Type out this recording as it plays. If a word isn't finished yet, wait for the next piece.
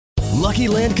Lucky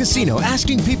Land Casino,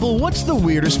 asking people, what's the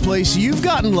weirdest place you've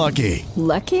gotten lucky?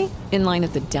 Lucky? In line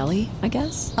at the deli, I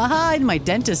guess? Aha, in my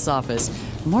dentist's office.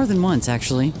 More than once,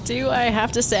 actually. Do I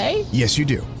have to say? Yes, you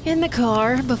do. In the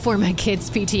car before my kids'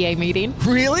 PTA meeting.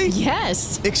 Really?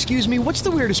 Yes. Excuse me, what's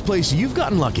the weirdest place you've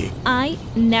gotten lucky? I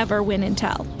never win and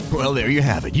tell. Well, there you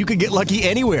have it. You can get lucky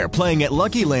anywhere, playing at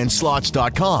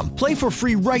LuckyLandSlots.com. Play for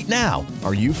free right now.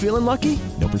 Are you feeling lucky?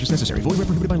 No purchase necessary. Void where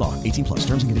prohibited by law. 18 plus.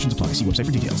 Terms and conditions apply. See website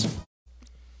for details.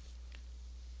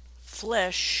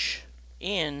 Flesh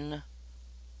in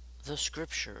the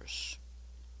Scriptures.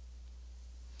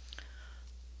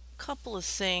 Couple of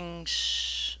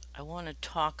things I want to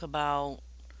talk about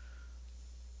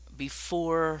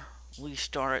before we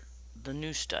start the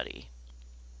new study.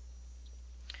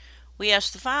 We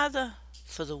ask the Father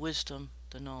for the wisdom,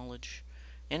 the knowledge,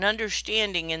 and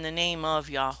understanding in the name of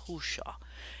Yahusha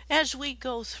as we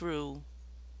go through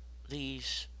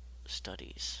these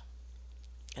studies,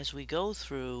 as we go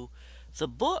through the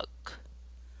book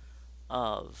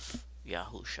of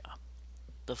Yahusha,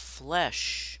 the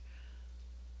flesh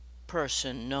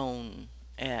person known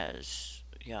as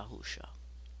Yahusha.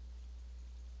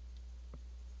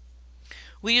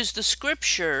 We use the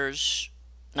Scriptures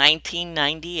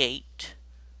 1998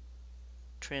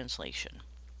 translation.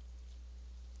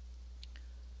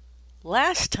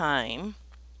 Last time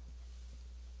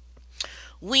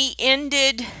we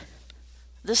ended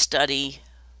the study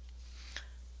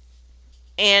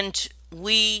and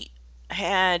we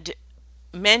had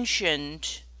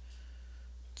mentioned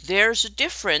there's a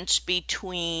difference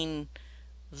between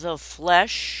the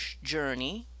flesh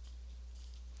journey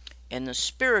and the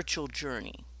spiritual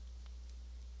journey.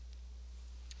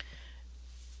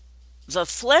 The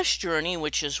flesh journey,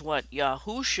 which is what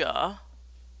Yahusha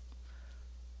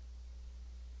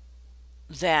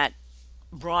that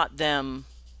brought them,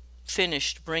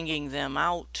 finished bringing them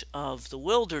out of the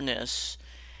wilderness,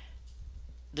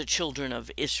 the children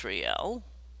of Israel,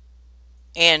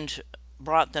 and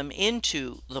brought them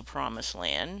into the promised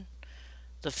land,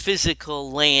 the physical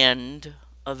land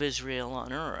of Israel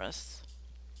on earth.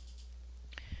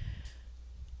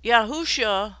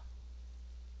 Yahusha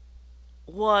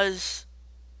was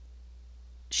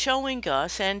showing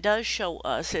us and does show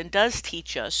us and does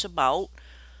teach us about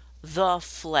the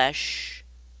flesh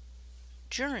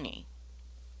journey.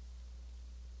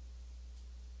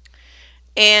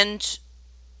 And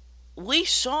we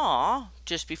saw,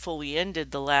 just before we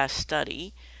ended the last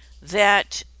study,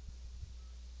 that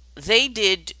they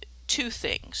did two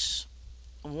things.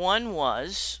 One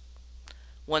was,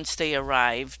 once they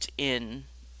arrived in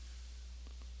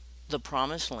the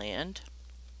promised land,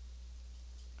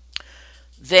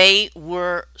 they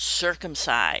were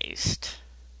circumcised.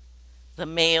 The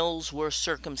males were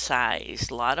circumcised.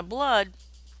 A lot of blood.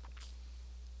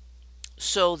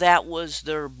 So that was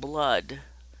their blood.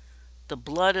 The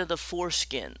blood of the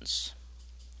foreskins.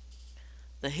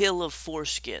 The hill of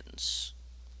foreskins.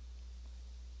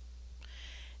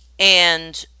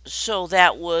 And so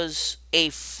that was a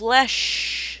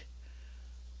flesh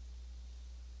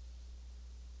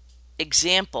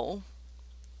example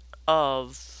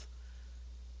of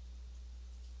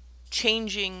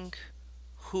changing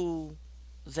who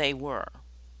they were.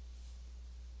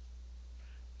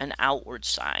 An outward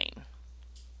sign.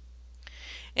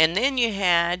 And then you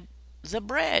had the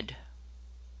bread.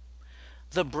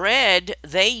 The bread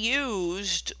they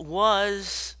used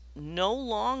was no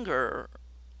longer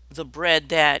the bread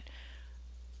that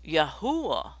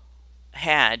Yahuwah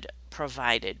had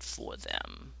provided for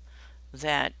them,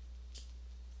 that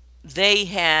they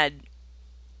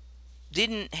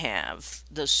didn't have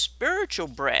the spiritual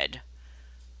bread.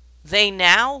 They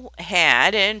now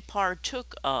had and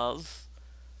partook of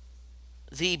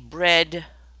the bread,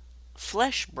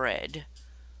 flesh bread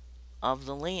of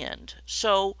the land.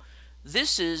 So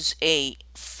this is a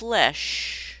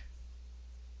flesh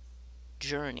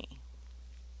journey.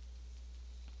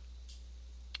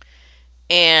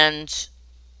 And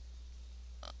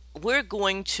we're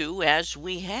going to, as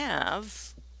we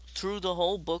have through the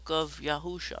whole book of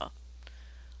Yahusha,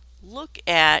 look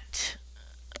at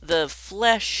the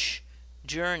flesh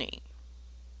journey.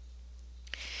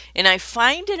 And I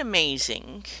find it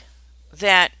amazing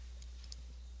that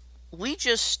we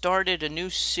just started a new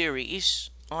series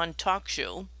on talk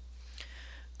show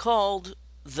called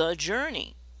The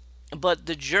Journey. But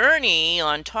the journey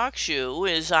on talk show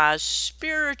is our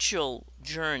spiritual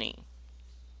journey.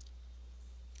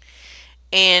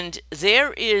 And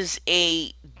there is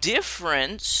a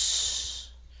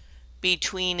difference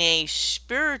between a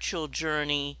spiritual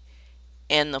journey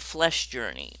and the flesh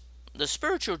journey. the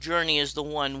spiritual journey is the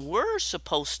one we're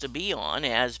supposed to be on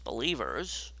as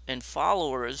believers and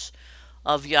followers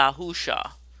of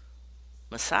Yahusha,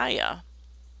 Messiah.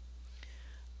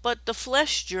 But the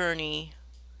flesh journey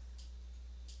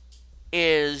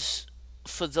is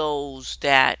for those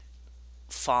that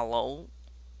follow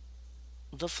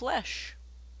the flesh.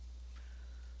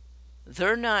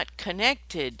 They're not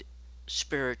connected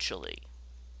spiritually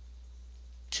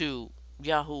to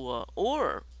Yahuwah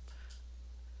or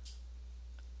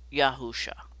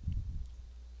Yahusha.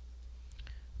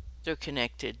 They're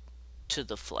connected to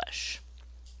the flesh.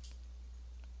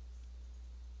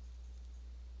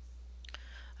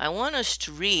 I want us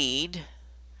to read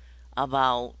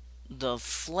about the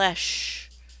flesh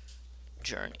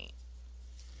journey.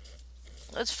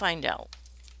 Let's find out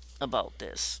about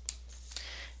this.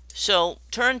 So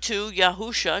turn to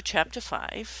Yahusha chapter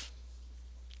 5.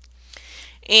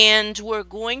 And we're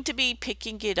going to be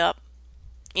picking it up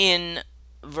in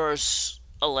verse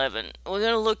 11. We're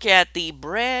going to look at the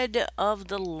bread of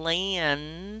the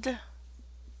land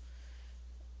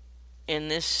in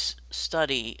this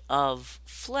study of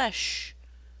flesh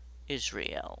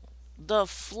Israel, the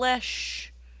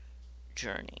flesh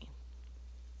journey.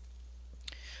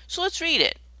 So let's read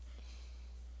it.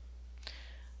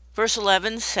 Verse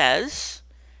 11 says,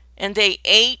 "And they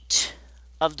ate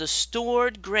of the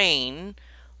stored grain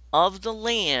of the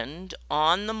land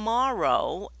on the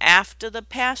morrow after the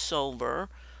Passover,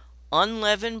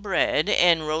 unleavened bread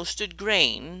and roasted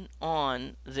grain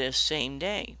on this same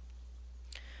day."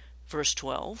 Verse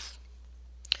 12,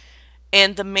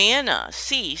 "And the manna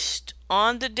ceased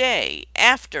on the day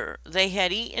after they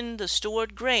had eaten the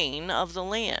stored grain of the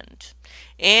land.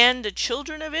 And the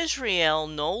children of Israel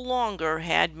no longer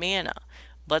had manna,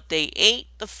 but they ate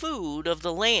the food of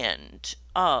the land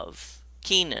of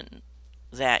Canaan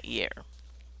that year."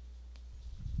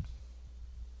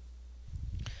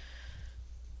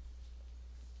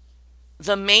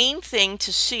 The main thing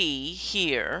to see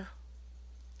here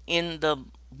in the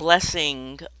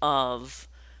blessing of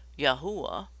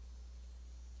Yahuwah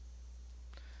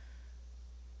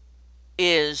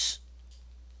is,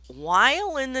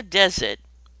 while in the desert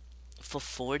for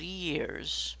 40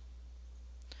 years,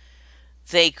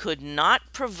 they could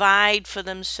not provide for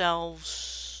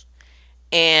themselves,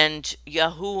 and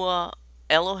Yahuwah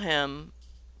Elohim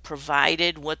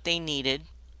provided what they needed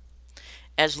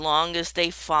as long as they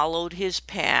followed his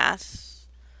path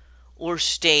or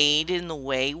stayed in the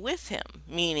way with him,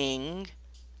 meaning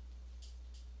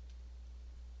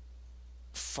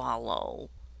follow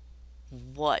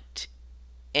what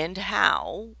and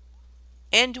how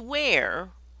and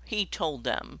where he told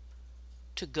them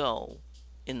to go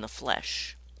in the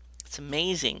flesh. It's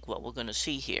amazing what we're going to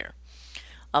see here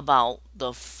about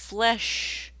the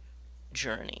flesh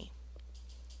journey.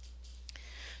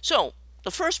 So,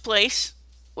 the first place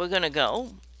we're going to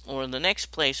go, or the next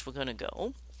place we're going to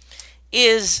go,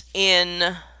 is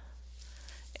in,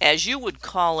 as you would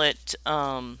call it,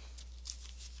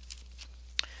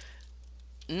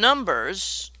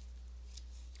 Numbers.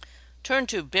 Turn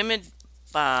to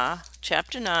Bimidbar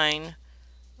chapter 9,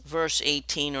 verse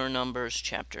 18, or Numbers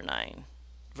chapter 9,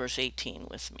 verse 18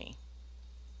 with me.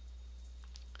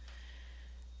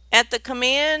 "At the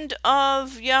command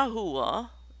of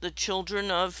Yahuwah, the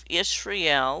children of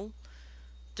Israel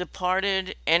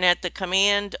departed, and at the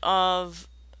command of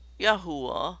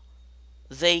Yahuwah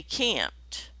they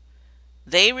camped.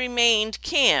 They remained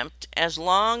camped as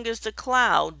long as the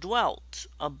cloud dwelt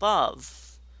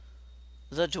above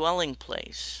the dwelling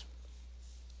place.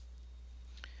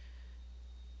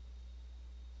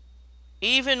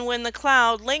 Even when the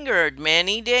cloud lingered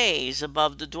many days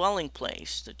above the dwelling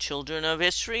place, the children of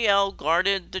Israel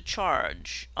guarded the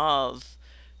charge of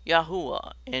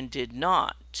Yahuwah and did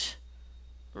not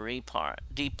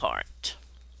depart."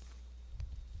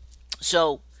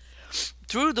 So,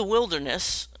 through the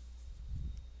wilderness,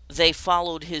 they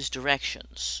followed his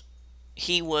directions.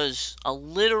 He was a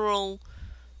literal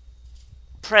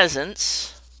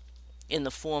presence in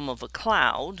the form of a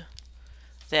cloud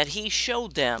that he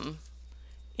showed them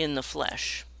in the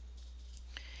flesh.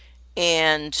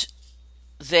 And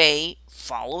they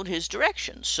followed his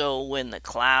directions. So when the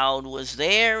cloud was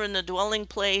there in the dwelling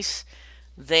place,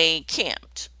 they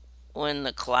camped. When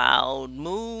the cloud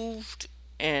moved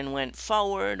and went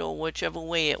forward, or whichever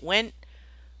way it went,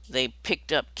 they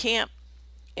picked up camp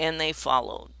and they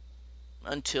followed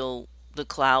until the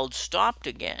cloud stopped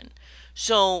again.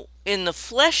 So in the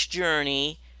flesh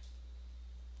journey,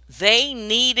 they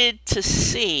needed to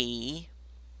see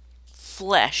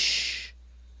flesh,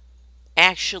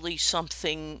 actually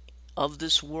something of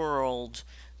this world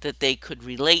that they could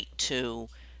relate to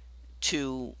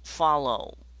to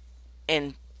follow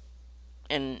and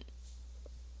and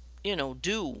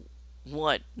do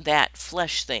what that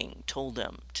flesh thing told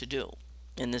them to do.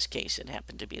 In this case, it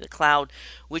happened to be the cloud,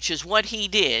 which is what he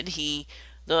did.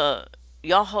 The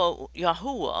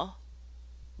Yahuwah,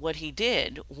 what he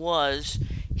did was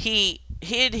he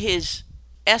hid his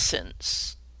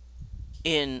essence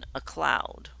in a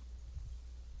cloud.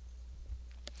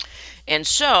 And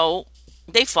so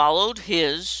they followed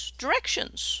his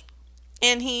directions,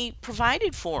 and he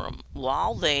provided for them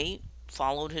while they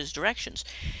followed his directions.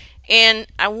 And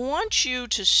I want you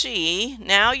to see,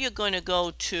 now you're going to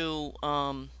go to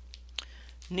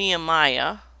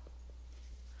Nehemiah,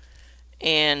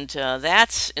 and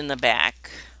that's in the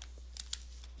back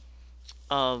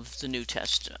of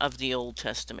the of the Old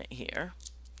Testament here.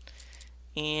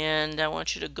 And I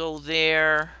want you to go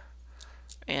there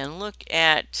and look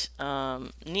at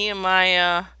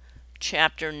Nehemiah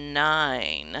chapter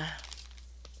 9.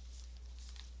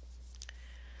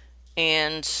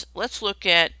 And let's look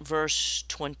at verse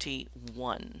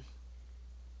 21.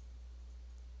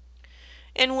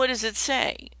 And what does it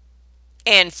say?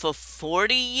 And for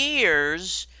 40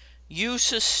 years you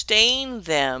sustained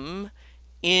them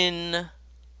in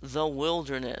the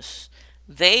wilderness.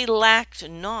 They lacked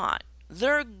not.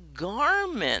 Their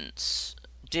garments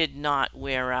did not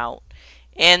wear out,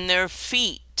 and their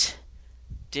feet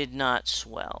did not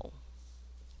swell.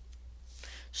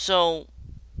 So,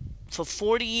 for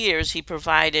 40 years, he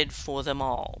provided for them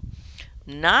all.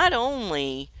 Not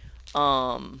only,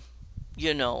 the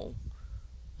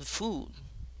food,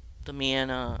 the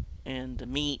manna and the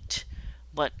meat,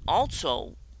 but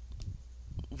also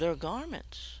their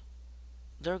garments.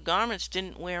 Their garments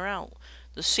didn't wear out.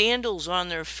 The sandals on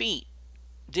their feet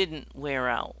didn't wear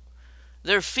out.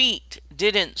 Their feet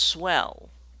didn't swell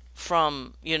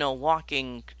from,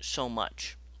 walking so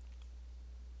much.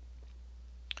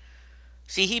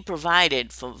 See, he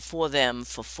provided for them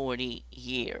for 40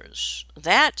 years.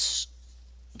 That's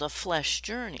the flesh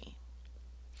journey.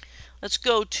 Let's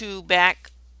go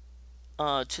back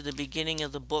to the beginning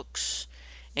of the books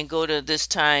and go to this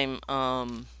time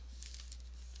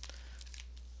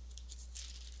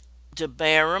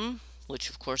Devarim, which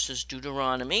of course is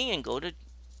Deuteronomy, and go to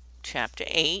chapter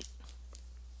 8.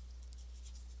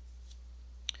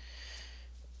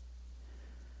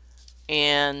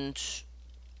 And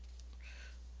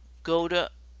go to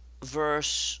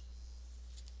verse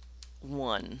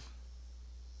 1.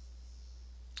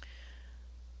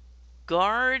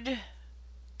 Guard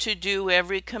to do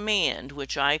every command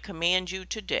which I command you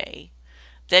today,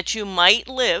 that you might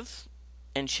live,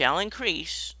 and shall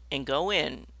increase, and go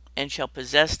in, and shall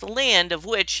possess the land of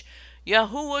which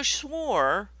Yahuwah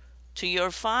swore to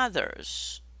your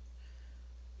fathers.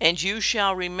 And you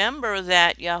shall remember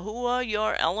that Yahuwah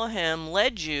your Elohim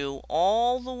led you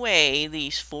all the way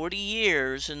these 40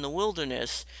 years in the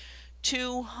wilderness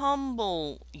to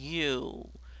humble you,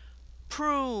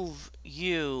 prove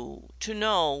you, to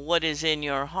know what is in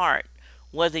your heart,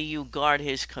 whether you guard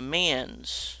his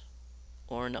commands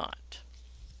or not.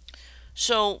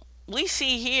 So we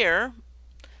see here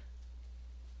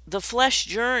the flesh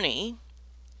journey,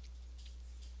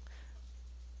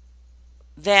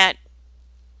 that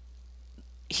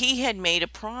he had made a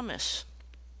promise.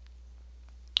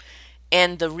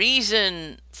 And the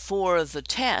reason for the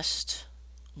test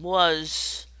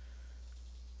was,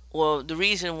 or the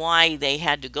reason why they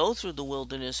had to go through the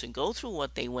wilderness and go through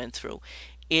what they went through,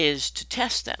 is to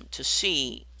test them, to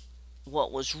see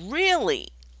what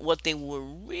they were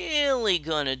really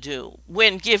going to do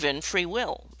when given free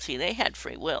will. See, they had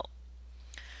free will.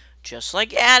 Just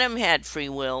like Adam had free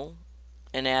will,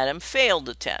 and Adam failed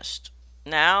the test.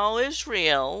 Now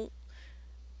Israel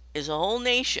is a whole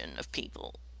nation of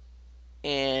people,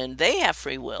 and they have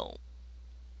free will,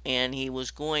 and he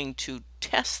was going to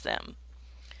test them.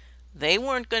 They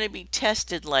weren't going to be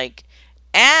tested like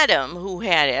Adam, who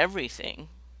had everything.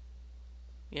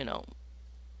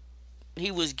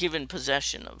 He was given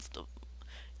possession of the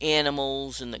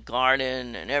animals and the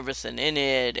garden and everything in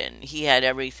it, and he had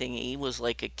everything. He was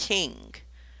like a king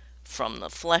from the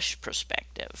flesh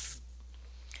perspective.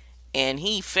 And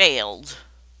he failed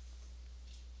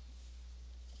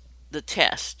the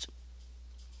test.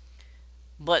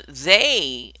 But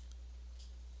they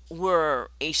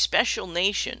were a special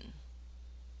nation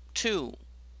to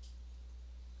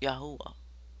Yahuwah.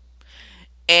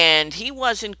 And he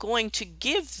wasn't going to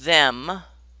give them,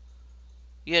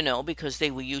 because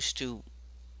they were used to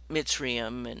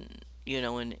Mitzrayim and,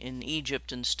 in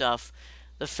Egypt and stuff.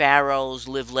 The pharaohs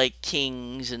live like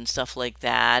kings and stuff like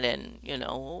that, and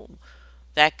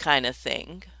that kind of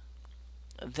thing.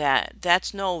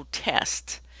 That's no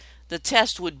test the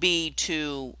test would be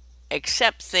to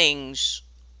accept things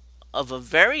of a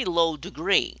very low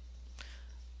degree.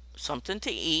 Something to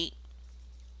eat,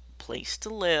 place to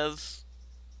live,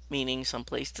 meaning some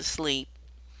place to sleep,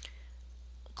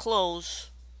 clothes,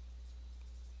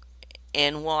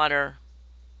 and water,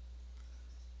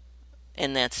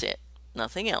 and that's it.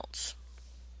 Nothing else.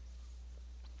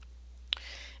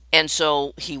 And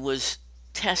so he was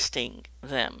testing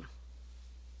them.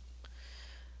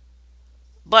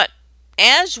 But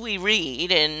as we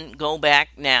read and go back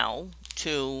now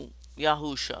to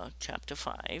Yahusha chapter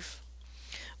 5,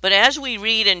 but as we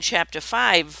read in chapter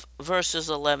 5, verses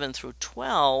 11 through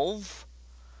 12,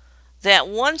 that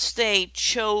once they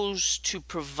chose to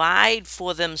provide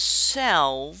for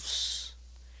themselves,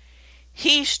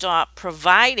 he stopped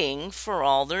providing for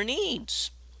all their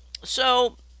needs.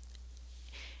 So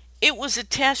it was a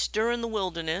test during the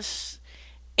wilderness,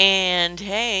 and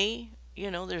hey,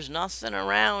 there's nothing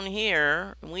around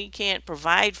here. We can't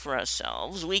provide for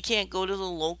ourselves. We can't go to the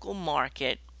local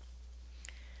market.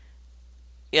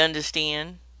 You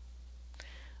understand?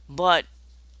 But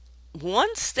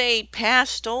once they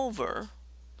passed over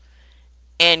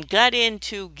and got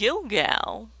into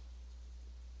Gilgal,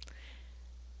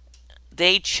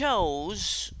 they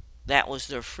chose, that was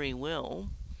their free will,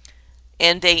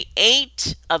 and they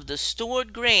ate of the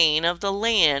stored grain of the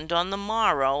land on the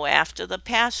morrow after the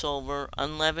Passover,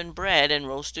 unleavened bread and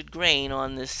roasted grain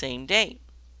on this same day.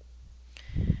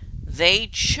 They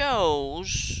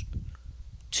chose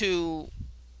to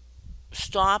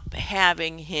stop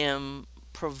having him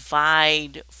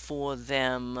provide for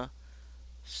them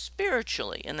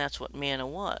spiritually, and that's what manna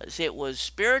was. It was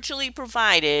spiritually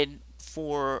provided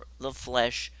for the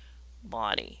flesh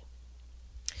body.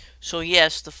 So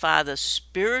yes, the Father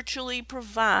spiritually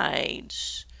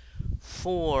provides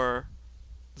for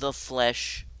the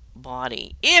flesh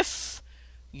body if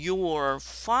you're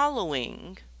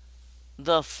following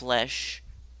the flesh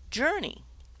journey.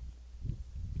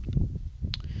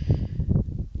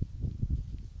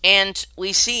 And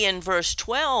we see in verse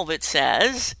 12 it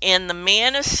says, "And the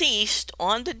manna ceased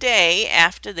on the day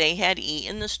after they had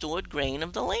eaten the stored grain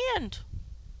of the land.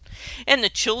 And the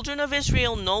children of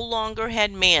Israel no longer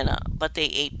had manna, but they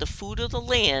ate the food of the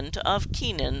land of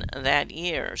Canaan that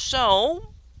year."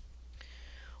 So,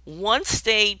 once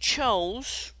they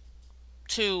chose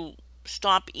to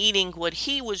stop eating what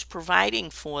he was providing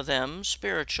for them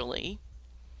spiritually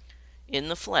in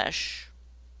the flesh,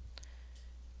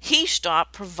 he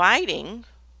stopped providing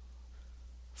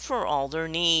for all their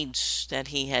needs that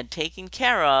he had taken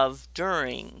care of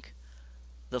during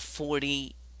the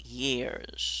 40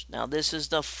 years. Now, this is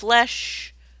the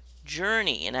flesh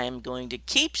journey, and I'm going to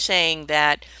keep saying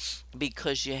that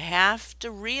because you have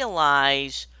to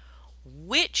realize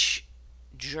which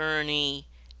journey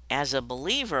as a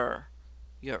believer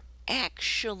you're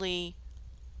actually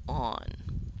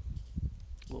on.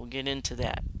 We'll get into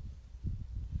that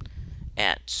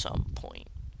at some point.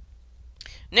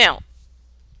 Now,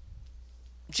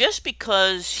 just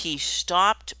because he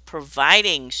stopped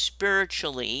providing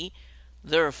spiritually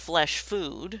their flesh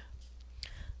food,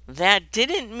 that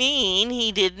didn't mean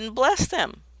he didn't bless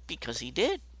them, because he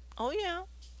did. Oh yeah.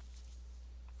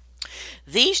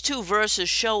 These two verses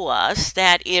show us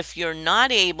that if you're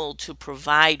not able to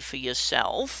provide for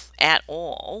yourself at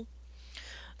all,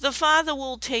 the Father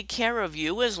will take care of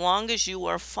you as long as you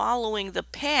are following the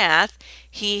path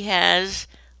he has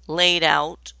laid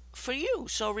out for you.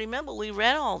 So remember, we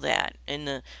read all that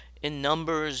in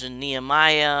Numbers and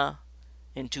Nehemiah,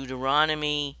 in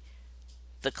Deuteronomy.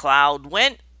 The cloud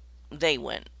went, they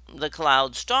went. The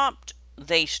cloud stopped,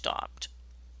 they stopped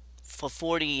for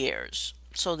 40 years.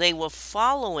 So they were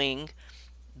following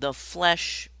the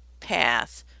flesh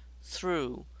path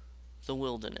through the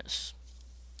wilderness.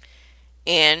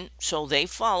 And so they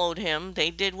followed him, they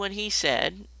did what he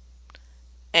said,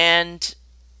 and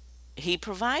he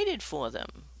provided for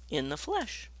them in the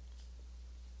flesh.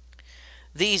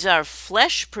 These are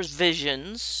flesh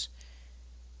provisions,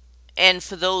 and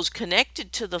for those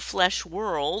connected to the flesh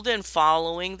world and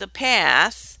following the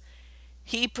path,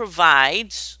 he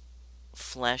provides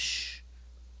flesh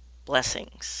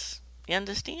blessings. You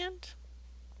understand?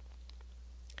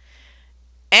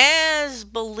 As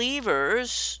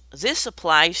believers, this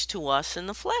applies to us in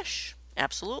the flesh.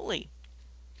 Absolutely.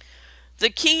 The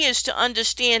key is to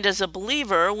understand, as a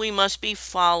believer, we must be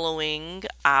following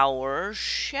our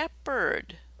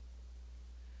shepherd.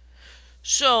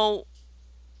 So,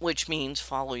 which means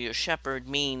follow your shepherd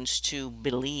means to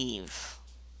believe,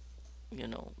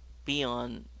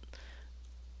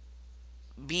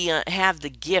 have the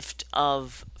gift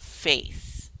of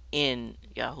faith in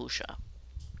Yahusha.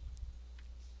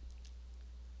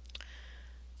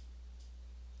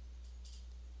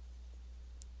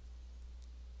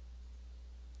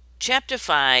 chapter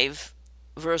 5,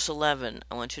 verse 11.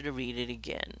 I want you to read it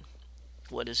again.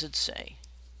 What does it say?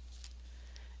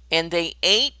 And they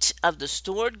ate of the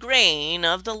stored grain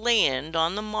of the land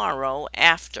on the morrow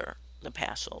after the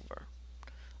Passover,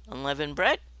 unleavened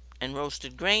bread and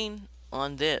roasted grain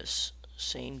on this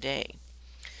same day.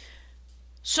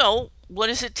 So, what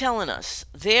is it telling us?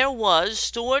 There was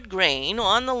stored grain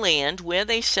on the land where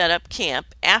they set up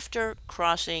camp after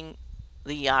crossing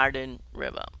the Jordan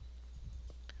River.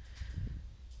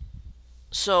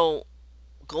 So,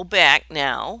 go back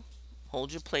now.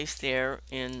 Hold your place there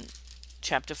in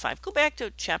chapter 5. Go back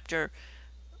to chapter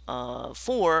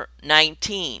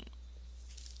 4:19.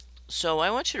 So I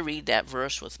want you to read that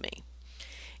verse with me.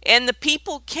 And the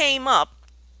people came up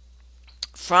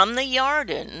from the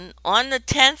Jordan on the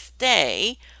 10th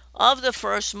day of the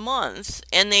first month,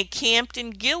 and they camped in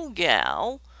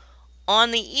Gilgal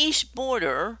on the east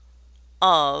border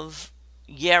of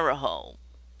Jericho.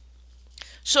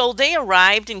 So they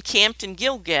arrived and camped in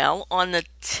Gilgal on the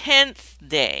 10th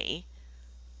day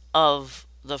of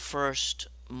the first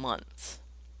month.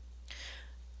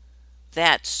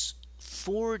 That's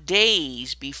 4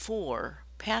 days before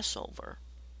Passover.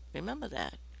 Remember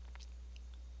that.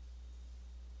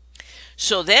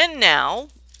 So then now,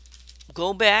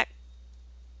 go back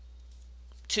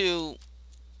to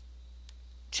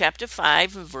chapter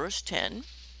 5 and verse 10.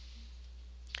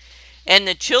 And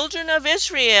the children of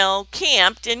Israel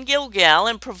camped in Gilgal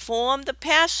and performed the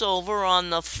Passover on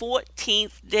the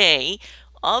 14th day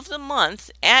of the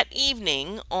month at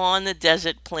evening on the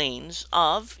desert plains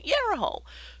of Jericho.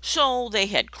 So they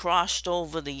had crossed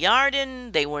over the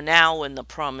Jordan. They were now in the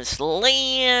promised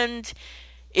land.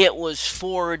 It was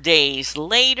 4 days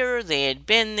later. They had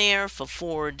been there for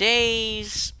 4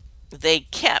 days. They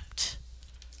kept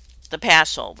the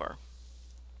Passover.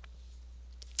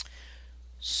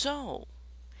 So,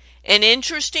 an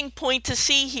interesting point to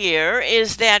see here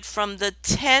is that from the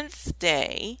 10th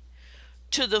day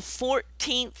to the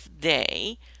 14th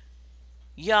day,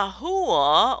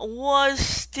 Yahuwah was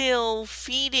still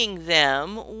feeding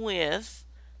them with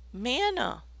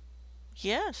manna.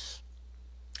 Yes.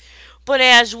 But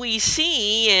as we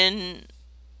see in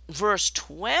verse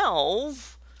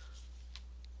 12,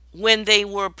 when they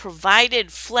were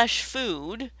provided flesh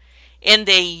food and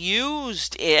they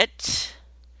used it,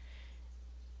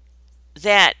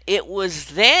 that it was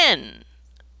then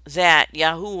that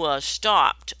Yahuwah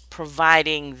stopped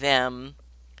providing them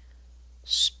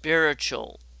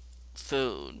spiritual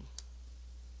food.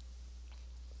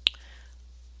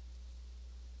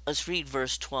 Let's read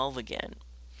verse 12 again.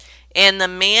 And the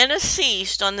manna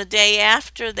ceased on the day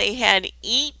after they had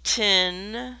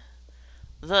eaten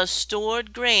the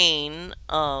stored grain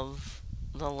of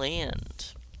the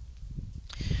land.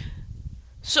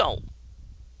 So,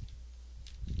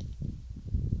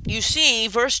 you see,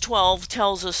 verse 12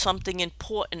 tells us something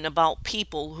important about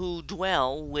people who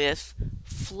dwell with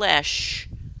flesh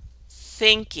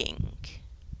thinking.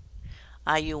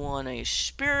 Are you on a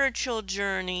spiritual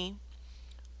journey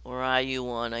or are you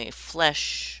on a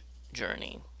flesh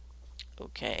journey?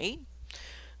 Okay.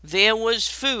 There was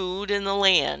food in the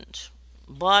land,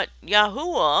 but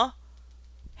Yahuwah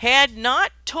had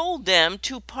not told them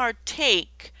to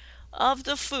partake of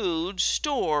the food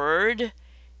stored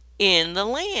in the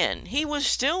land. He was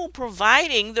still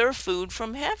providing their food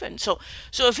from heaven. So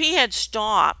if he had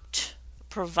stopped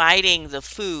providing the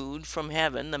food from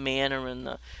heaven, the manna and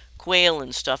the quail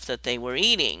and stuff that they were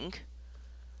eating,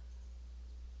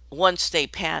 once they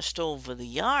passed over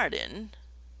the Jordan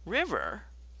River,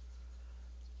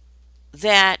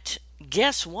 that,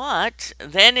 guess what?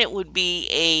 Then it would be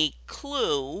a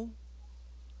clue.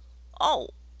 Oh,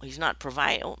 he's not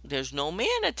providing. There's no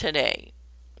manna today.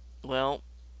 Well,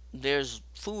 there's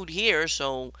food here,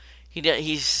 so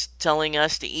he's telling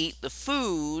us to eat the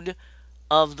food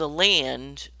of the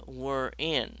land we're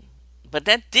in. But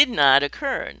that did not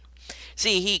occur.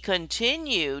 See, he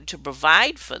continued to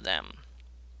provide for them.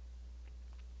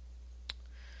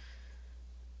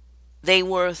 They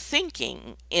were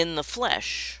thinking in the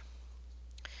flesh.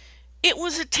 It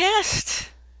was a test.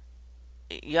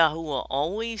 Yahuwah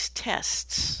always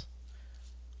tests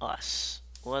us.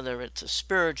 Whether it's a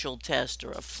spiritual test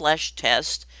or a flesh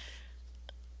test,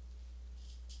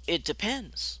 it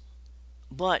depends.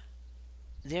 But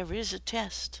there is a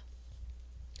test.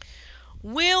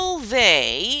 Will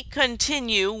they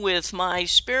continue with my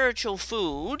spiritual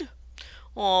food,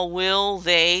 or will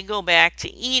they go back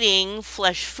to eating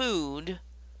flesh food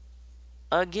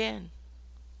again?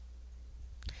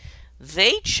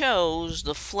 They chose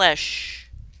the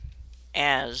flesh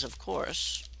as, of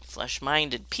course,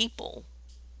 flesh-minded people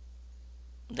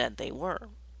that they were.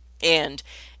 and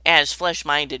as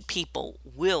flesh-minded people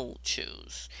will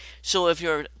choose. So if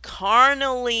you're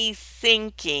carnally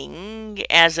thinking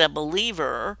as a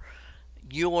believer,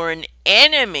 you're an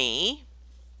enemy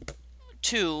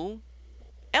to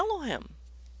Elohim.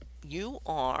 You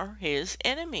are his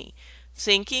enemy.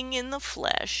 Thinking in the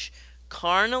flesh,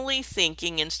 carnally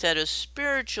thinking instead of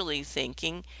spiritually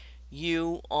thinking,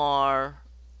 you are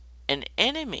an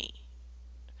enemy.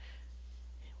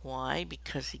 Why?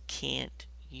 Because he can't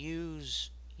use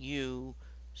you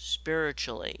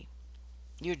spiritually.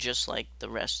 You're just like the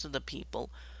rest of the people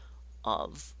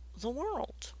of the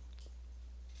world.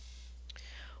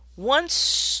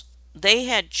 Once they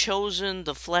had chosen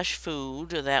the flesh food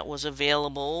that was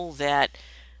available, that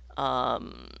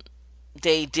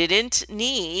they didn't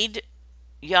need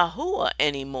Yahuwah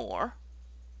anymore.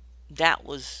 That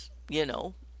was,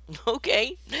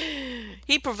 okay.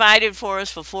 He provided for us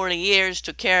for 40 years,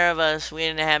 took care of us. We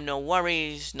didn't have no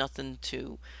worries, nothing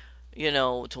to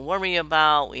worry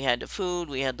about. We had the food,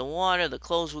 we had the water, the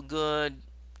clothes were good,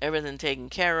 everything taken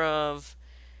care of.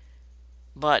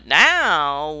 But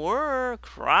now we're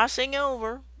crossing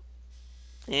over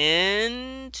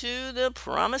into the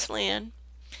promised land.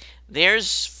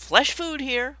 There's flesh food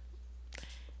here.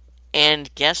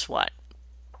 And guess what?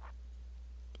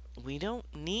 We don't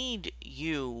need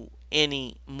you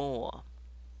anymore,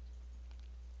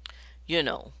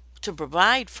 to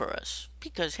provide for us.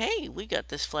 Because, hey, we got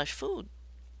this flesh food.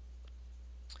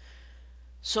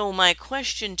 So my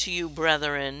question to you,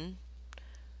 brethren,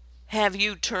 have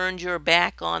you turned your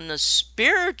back on the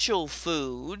spiritual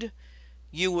food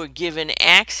you were given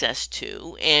access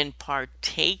to and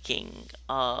partaking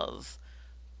of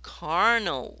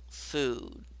carnal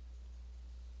food?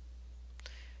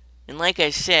 And like I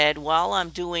said, while I'm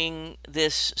doing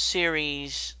this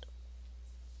series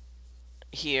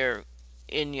here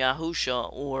in Yahusha,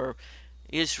 or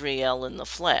Israel in the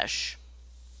flesh,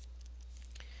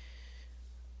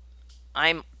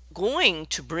 I'm going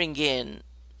to bring in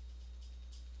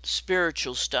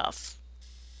spiritual stuff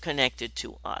connected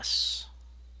to us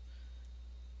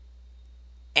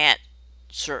at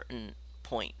certain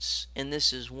points. And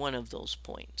this is one of those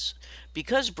points.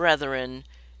 Because, brethren,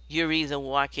 you're either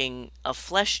walking a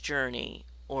flesh journey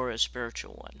or a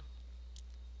spiritual one.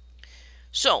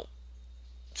 So,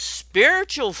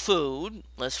 spiritual food,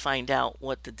 let's find out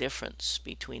what the difference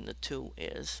between the two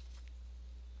is.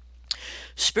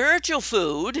 Spiritual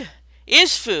food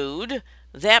is food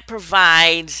that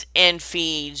provides and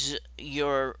feeds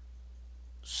your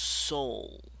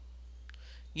soul.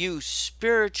 You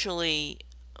spiritually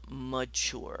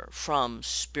mature from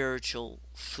spiritual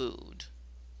food.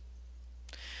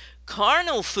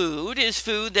 Carnal food is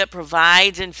food that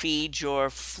provides and feeds your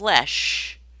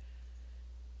flesh.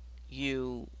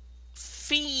 You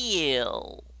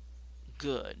feel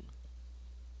good.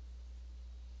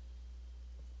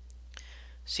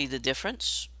 See the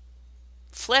difference?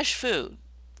 Flesh food,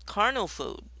 carnal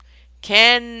food,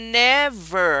 can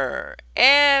never,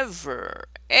 ever,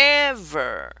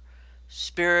 ever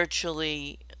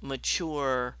spiritually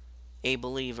mature a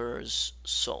believer's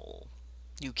soul.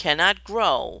 You cannot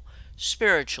grow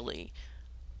spiritually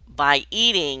by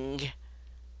eating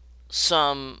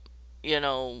some,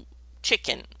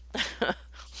 chicken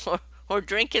or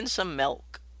drinking some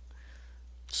milk.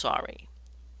 Sorry,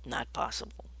 not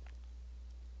possible.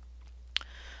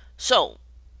 So,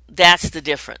 that's the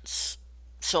difference.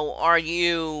 So, are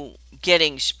you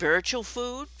getting spiritual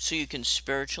food so you can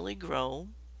spiritually grow?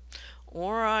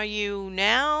 Or are you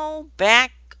now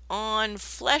back on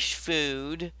flesh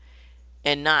food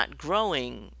and not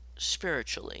growing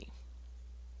spiritually?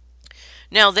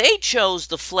 Now, they chose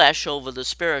the flesh over the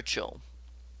spiritual.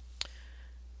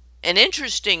 An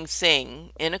interesting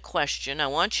thing in a question, I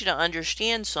want you to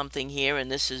understand something here,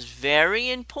 and this is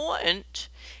very important,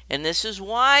 and this is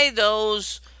why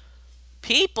those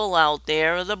people out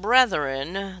there, the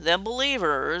brethren, the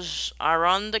believers, are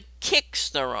on the kicks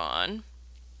they're on.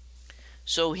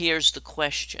 So here's the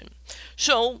question.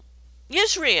 So,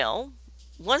 Israel,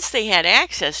 once they had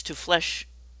access to flesh,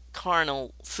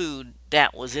 carnal food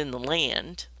that was in the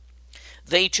land,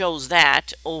 they chose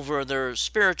that over their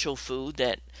spiritual food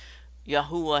that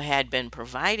Yahuwah had been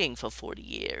providing for 40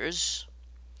 years.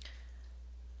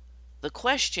 The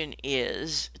question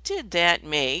is, did that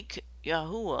make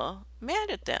Yahuwah mad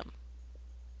at them?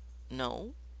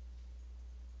 No.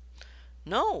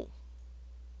 No.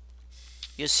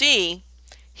 You see,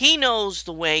 he knows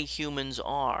the way humans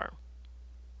are.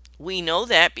 We know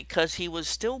that because he was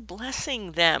still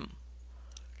blessing them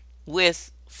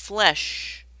with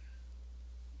flesh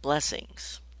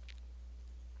blessings.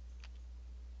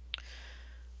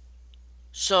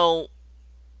 So,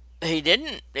 He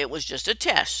didn't. It was just a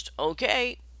test.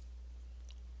 Okay.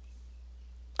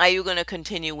 Are you going to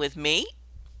continue with me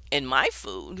and my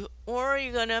food, or are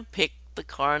you going to pick the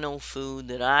carnal food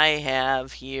that I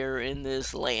have here in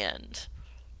this land,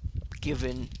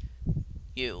 given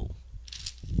you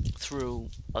through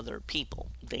other people?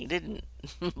 They didn't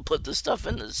put the stuff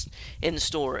in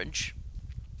storage.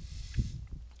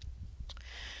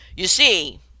 You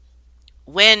see,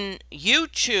 when you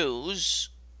choose,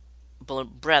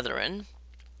 brethren,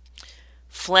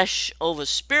 flesh over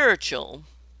spiritual,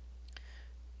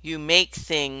 you make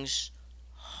things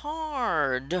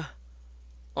hard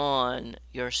on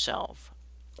yourself.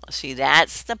 See,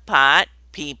 that's the part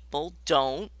people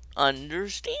don't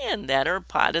understand that are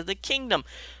part of the kingdom.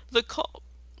 The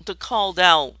called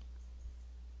out.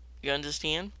 You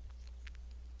understand?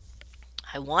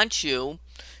 I want you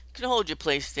can hold your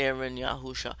place there in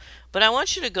Yahusha, but I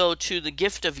want you to go to the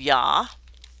gift of Yah.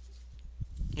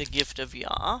 The gift of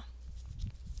Yah.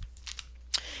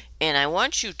 And I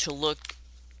want you to look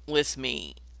with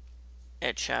me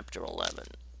at chapter 11.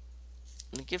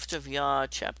 The gift of Yah,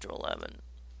 chapter 11,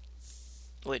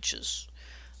 which is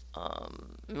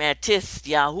Matith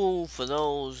Yahu for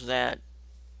those that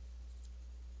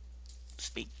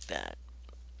speak that,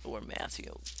 or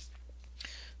Matthew.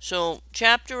 So,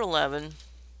 chapter 11,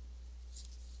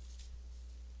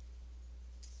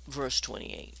 verse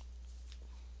 28.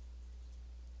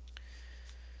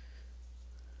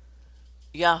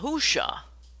 Yahusha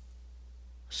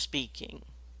speaking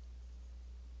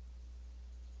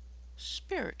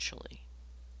spiritually.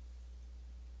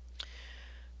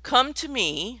 Come to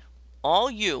me, all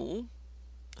you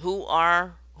who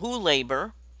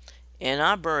labor and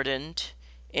are burdened,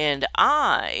 and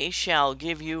I shall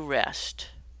give you rest.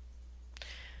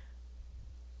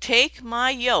 Take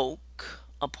my yoke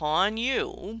upon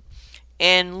you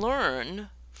and learn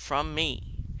from me.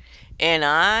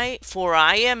 For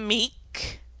I am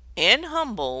meek and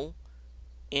humble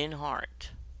in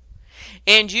heart.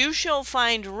 And you shall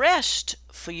find rest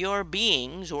for your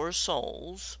beings or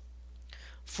souls.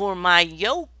 For my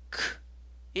yoke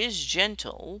is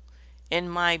gentle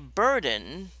and my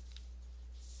burden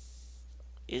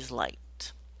is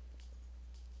light.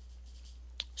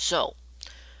 So,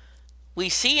 we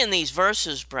see in these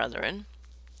verses, brethren,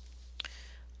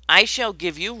 I shall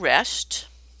give you rest.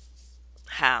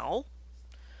 How?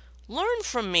 Learn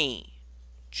from me.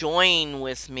 Join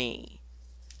with me.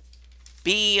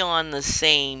 Be on the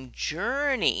same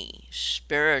journey,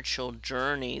 spiritual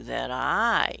journey that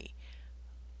I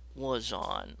was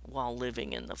on while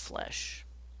living in the flesh.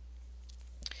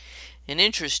 An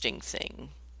interesting thing,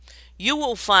 you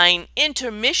will find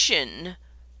intermission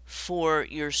for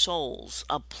your souls,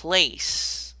 a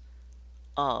place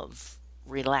of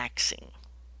relaxing.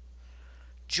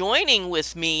 Joining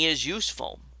with me is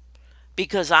useful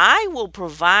because I will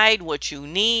provide what you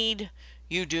need.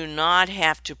 You do not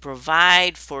have to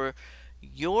provide for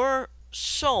your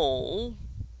soul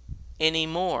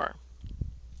anymore.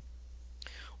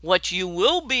 What you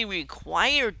will be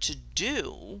required to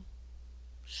do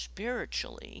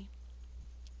spiritually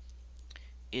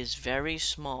is very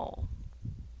small.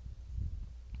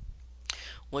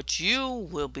 What you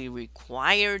will be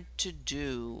required to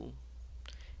do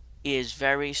is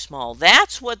very small.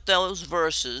 That's what those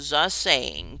verses are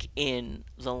saying in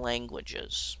the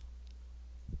languages.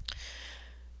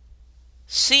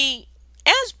 See,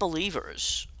 as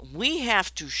believers, we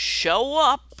have to show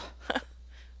up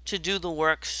to do the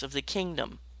works of the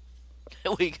kingdom.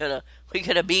 We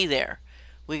gotta be there.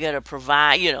 We gotta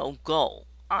provide, go.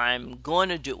 I'm going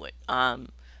to do it.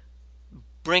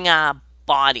 Bring our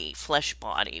body, flesh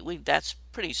body. That's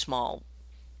pretty small,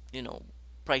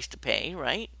 price to pay,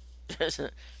 right?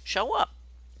 Show up.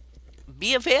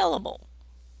 Be available.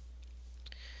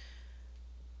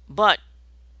 But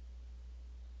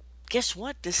guess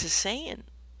what this is saying?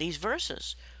 These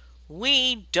verses.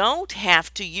 We don't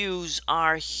have to use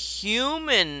our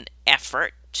human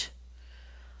effort,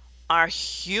 our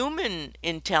human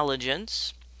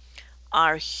intelligence,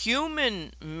 our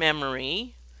human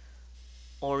memory,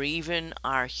 or even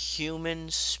our human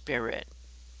spirit,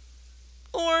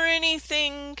 or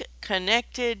anything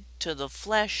connected to the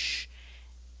flesh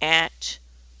at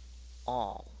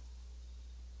all,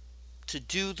 to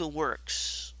do the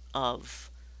works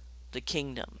of the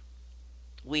kingdom.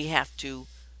 We have to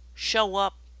show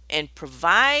up and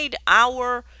provide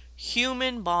our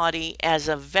human body as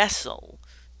a vessel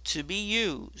to be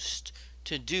used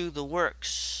to do the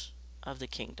works of the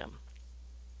kingdom.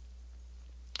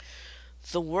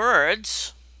 The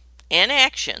words and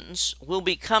actions will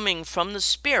be coming from the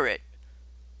Spirit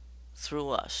through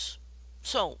us.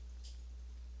 So,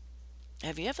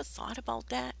 Have you ever thought about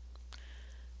that?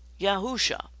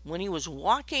 Yahusha, when he was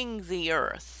walking the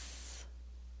earth,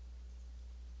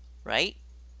 right?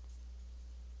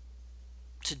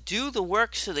 To do the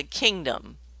works of the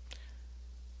kingdom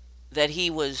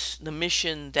the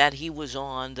mission that he was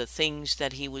on, the things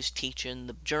that he was teaching,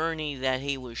 the journey that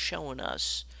he was showing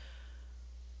us.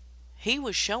 He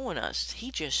was showing us.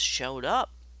 He just showed up.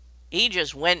 He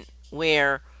just went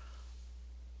where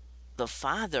the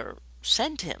Father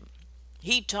sent him.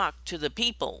 He talked to the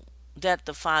people that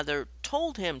the Father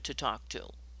told him to talk to,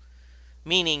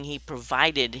 meaning he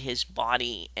provided his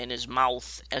body and his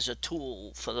mouth as a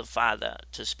tool for the Father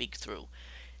to speak through.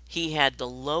 He had the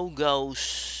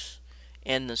Logos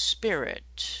and the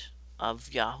Spirit of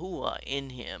Yahuwah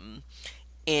in him,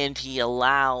 and he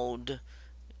allowed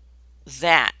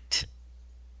that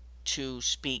to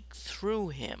speak through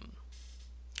him.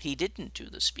 He didn't do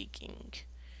the speaking.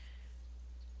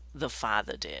 The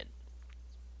Father did.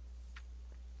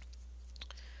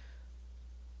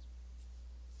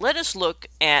 Let us look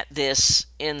at this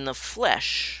in the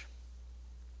flesh,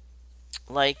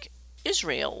 like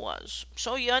Israel was.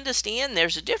 So you understand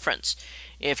there's a difference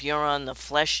if you're on the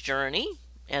flesh journey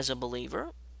as a believer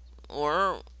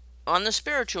or on the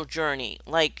spiritual journey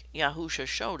like Yahusha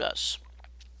showed us.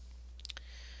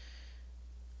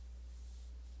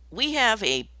 We have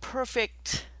a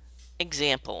perfect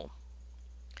example.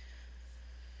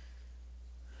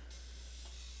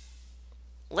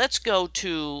 Let's go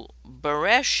to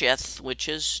Bereshith, which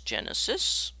is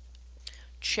Genesis,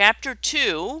 chapter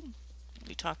 2.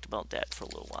 We talked about that for a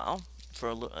little while.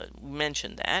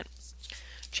 Mentioned that.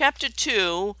 Chapter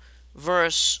 2,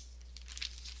 verse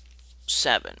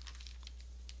 7.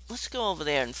 Let's go over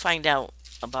there and find out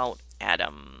about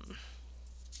Adam.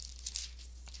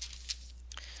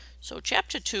 So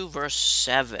chapter 2, verse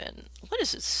 7. What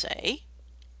does it say?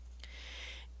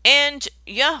 And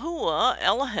Yahuwah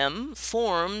Elohim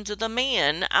formed the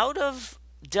man out of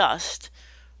dust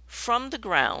from the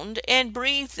ground and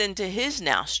breathed into his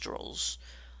nostrils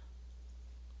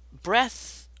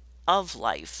breath of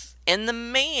life, and the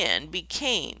man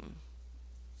became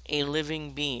a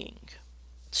living being.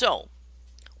 So,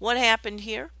 what happened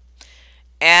here?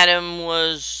 Adam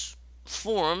was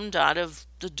formed out of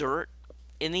the dirt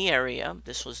in the area.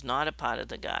 This was not a part of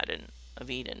the Garden of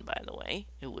Eden, by the way.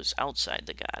 It was outside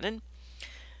the garden.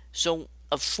 So,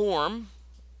 a form,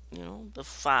 the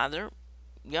Father,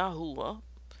 Yahuwah,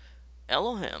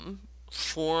 Elohim,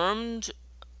 formed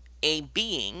a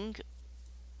being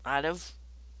out of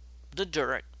the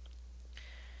dirt.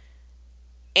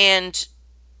 And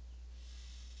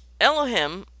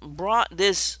Elohim brought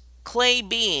this clay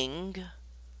being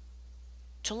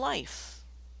to life,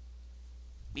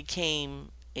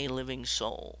 became a living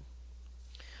soul.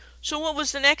 So what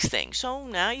was the next thing? So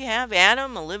now you have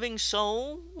Adam, a living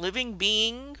soul, living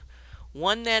being,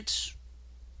 one that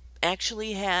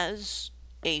actually has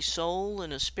a soul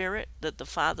and a spirit that the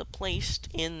Father placed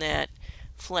in that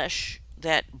flesh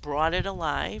that brought it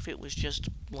alive. It was just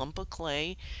a lump of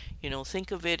clay.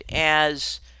 Think of it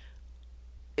as,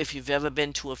 if you've ever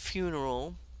been to a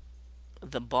funeral,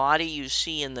 the body you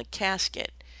see in the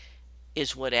casket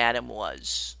is what Adam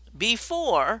was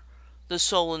before the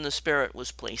soul and the spirit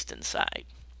was placed inside.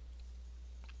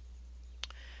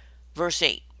 Verse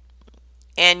 8.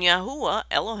 And Yahuwah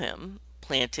Elohim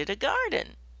planted a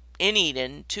garden in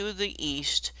Eden to the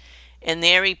east, and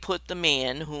there he put the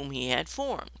man whom he had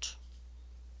formed.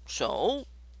 So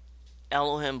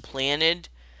Elohim planted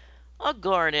a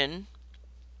garden,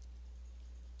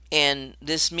 and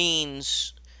this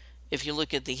means, if you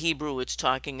look at the Hebrew, it's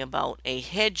talking about a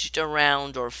hedged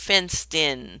around or fenced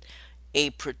in,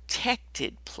 a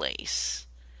protected place.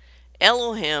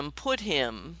 Elohim put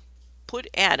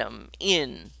Adam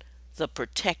in the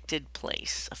protected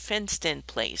place, a fenced in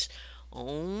place.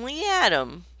 Only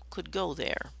Adam could go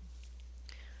there.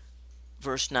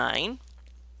 Verse 9.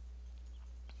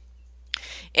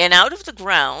 And out of the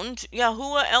ground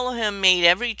Yahuwah Elohim made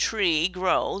every tree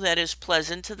grow that is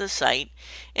pleasant to the sight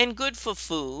and good for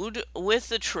food, with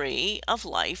the tree of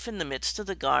life in the midst of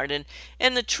the garden,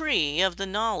 and the tree of the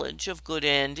knowledge of good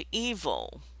and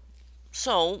evil.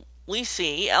 So we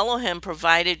see Elohim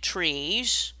provided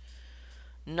trees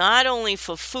not only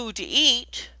for food to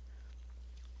eat,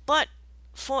 but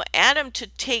for Adam to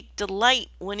take delight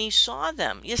when he saw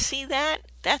them. You see that?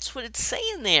 That's what it's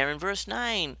saying there in verse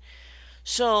 9.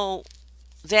 So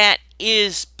that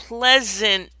is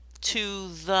pleasant to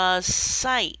the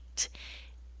sight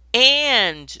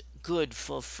and good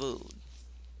for food.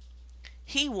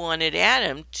 He wanted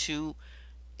Adam to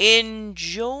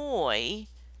enjoy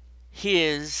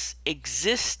his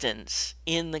existence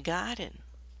in the garden.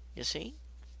 You see?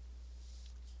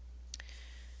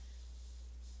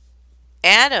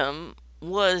 Adam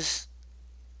was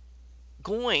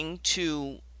going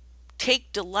to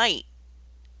take delight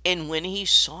in when he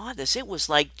saw this. It was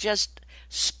like just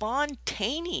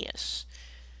spontaneous.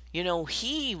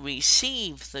 He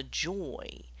received the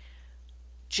joy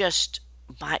just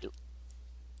by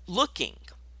looking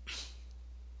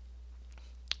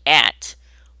at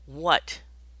what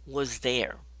was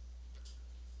there.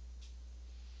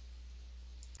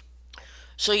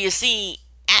 So you see,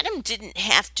 Adam didn't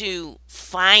have to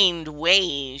find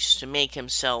ways to make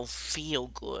himself feel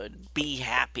good, be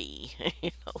happy,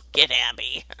 get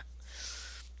happy.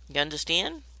 You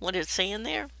understand what it's saying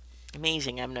there?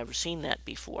 Amazing, I've never seen that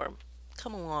before.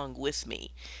 Come along with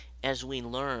me as we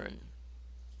learn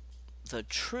the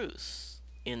truth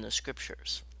in the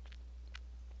scriptures.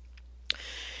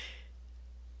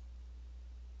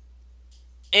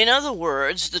 In other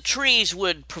words, the trees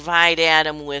would provide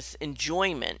Adam with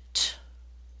enjoyment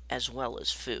as well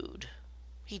as food.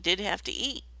 He did have to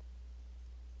eat,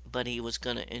 but he was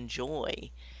going to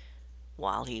enjoy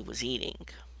while he was eating.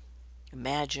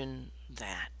 Imagine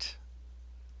that.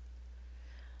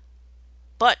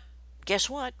 But guess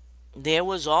what? There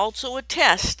was also a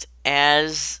test,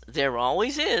 as there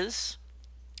always is,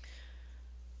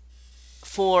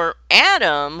 for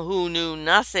Adam, who knew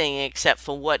nothing except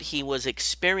for what he was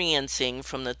experiencing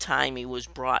from the time he was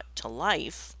brought to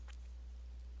life.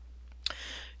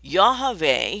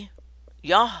 Yahweh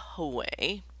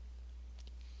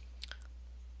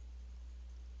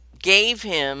gave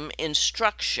him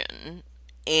instruction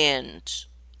and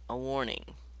a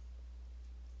warning.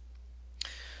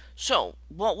 So,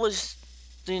 what was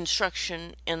the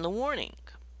instruction and the warning?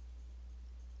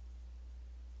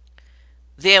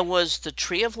 There was the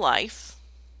tree of life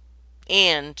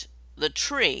and the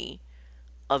tree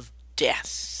of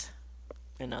death,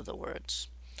 in other words,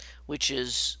 which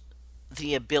is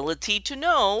the ability to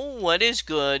know what is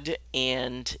good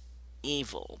and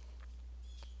evil.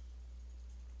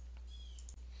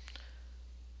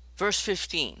 Verse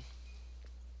 15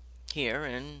 here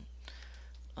in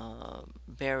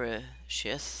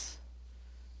Bereshith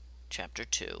chapter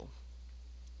 2.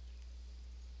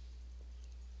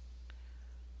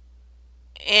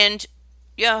 And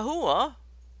Yahuwah,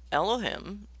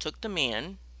 Elohim, took the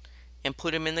man and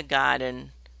put him in the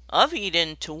garden of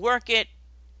Eden to work it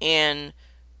and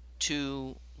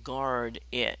to guard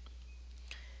it.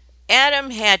 Adam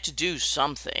had to do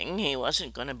something. He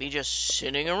wasn't going to be just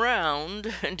sitting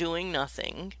around doing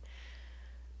nothing.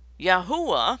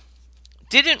 Yahuwah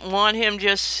didn't want him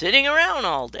just sitting around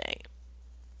all day.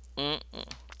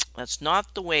 That's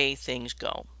not the way things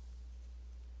go.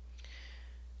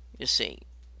 You see.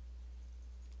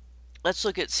 Let's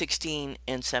look at 16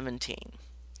 and 17.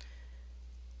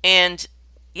 And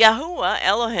Yahuwah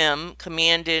Elohim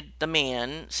commanded the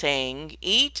man, saying,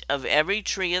 Eat of every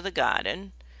tree of the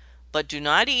garden, but do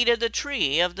not eat of the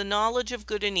tree of the knowledge of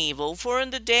good and evil, for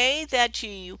in the day that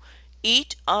you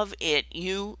eat of it,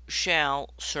 you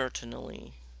shall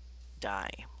certainly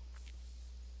die.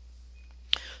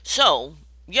 So,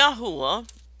 Yahuwah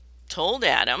told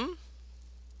Adam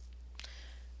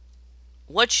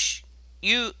what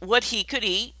he could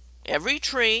eat, every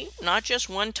tree, not just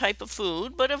one type of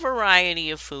food, but a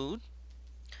variety of food.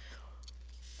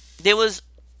 There was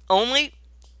only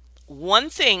one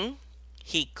thing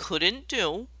he couldn't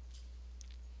do,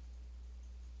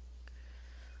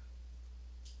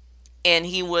 and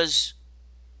he was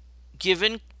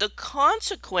given the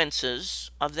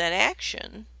consequences of that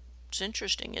action. It's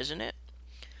interesting, isn't it?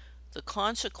 The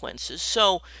consequences.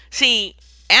 So, see,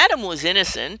 Adam was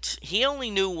innocent. He only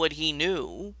knew what he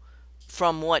knew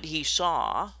from what he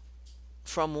saw,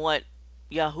 from what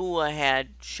Yahuwah had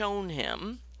shown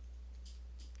him.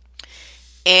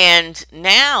 And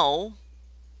now,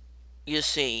 you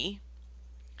see,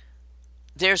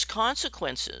 there's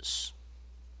consequences.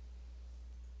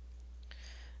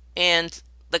 And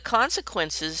the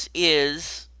consequences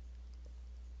is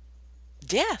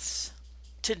death,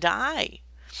 to die.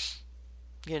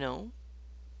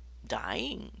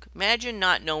 Dying. Imagine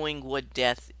not knowing what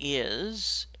death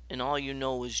is, and all you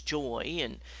know is joy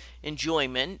and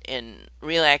enjoyment and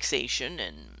relaxation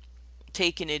and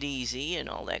taking it easy and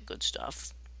all that good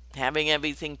stuff. Having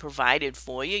everything provided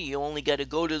for you. You only got to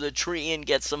go to the tree and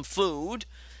get some food.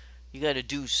 You got to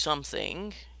do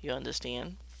something. You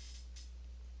understand?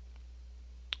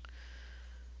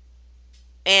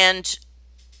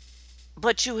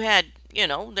 But you had,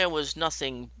 there was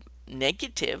nothing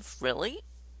negative, really,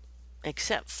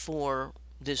 except for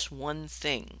this one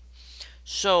thing.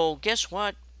 So, guess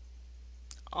what?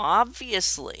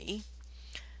 Obviously,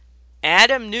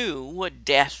 Adam knew what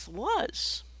death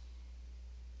was.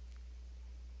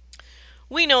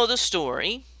 We know the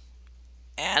story.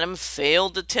 Adam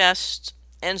failed the test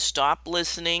and stopped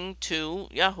listening to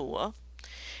Yahuwah.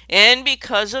 And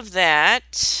because of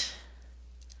that,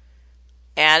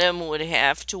 Adam would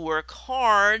have to work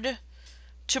hard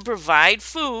to provide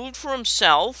food for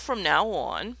himself from now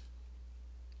on.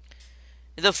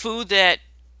 The food that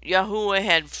Yahuwah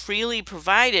had freely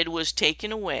provided was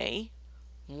taken away.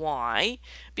 Why?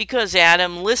 Because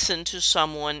Adam listened to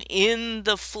someone in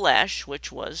the flesh,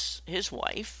 which was his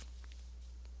wife.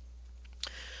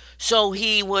 So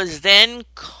he was then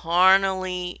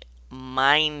carnally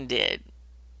minded,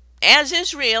 as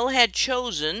Israel had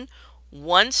chosen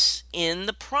once in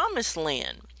the promised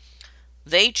land.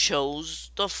 They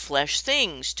chose the flesh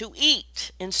things to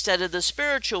eat instead of the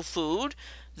spiritual food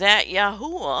that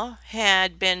Yahuwah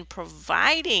had been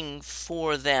providing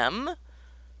for them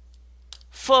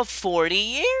for 40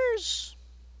 years.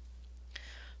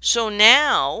 So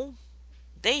now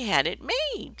they had it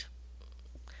made.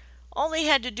 All they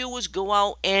had to do was go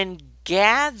out and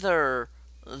gather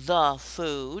the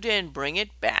food and bring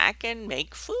it back and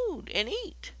make food and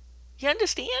eat. You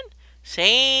understand?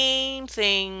 Same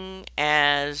thing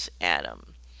as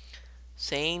Adam.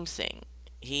 Same thing.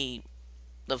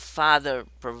 The Father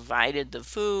provided the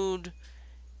food.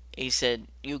 He said,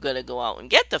 you got to go out and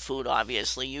get the food,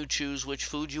 obviously. You choose which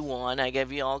food you want. I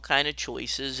give you all kind of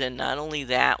choices. And not only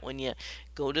that, when you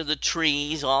go to the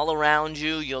trees all around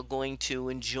you, you're going to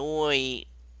enjoy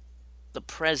the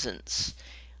presence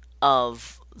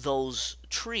of those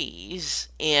trees.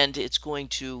 And it's going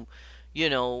to,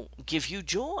 give you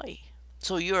joy.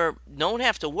 So you don't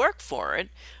have to work for it,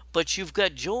 but you've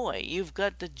got joy. You've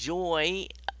got the joy,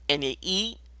 and you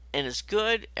eat, and it's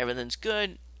good. Everything's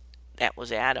good. That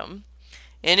was Adam.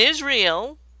 In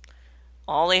Israel,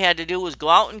 all they had to do was go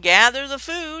out and gather the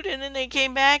food, and then they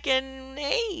came back and,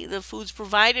 hey, the food's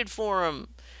provided for them.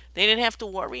 They didn't have to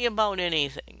worry about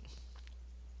anything.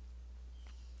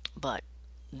 But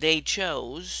they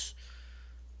chose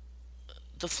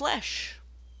the flesh.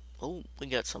 Oh, we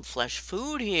got some flesh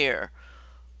food here.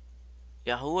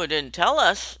 Yahuwah didn't tell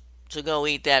us to go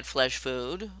eat that flesh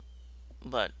food.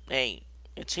 But, hey,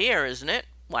 it's here, isn't it?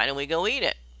 Why don't we go eat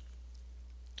it?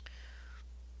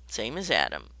 Same as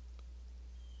Adam.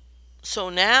 So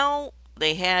now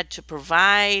they had to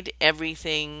provide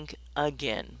everything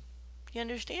again. You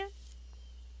understand?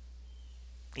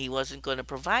 He wasn't going to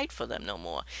provide for them no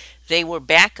more. They were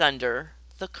back under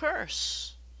the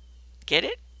curse. Get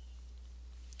it?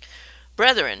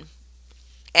 Brethren,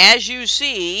 as you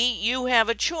see, you have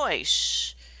a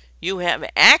choice. You have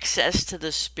access to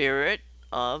the Spirit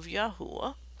of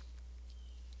Yahuwah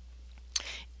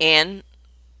and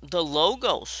the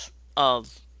Logos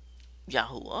of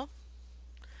Yahuwah,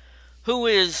 who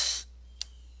is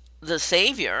the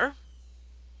Savior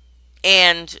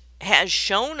and has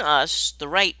shown us the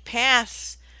right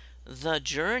path, the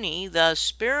journey, the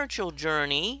spiritual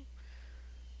journey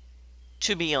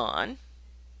to be on.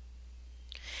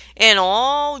 And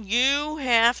all you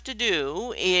have to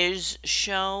do is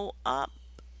show up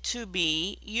to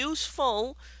be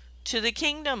useful to the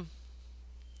kingdom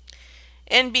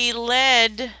and be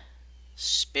led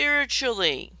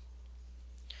spiritually.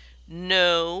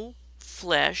 No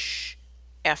flesh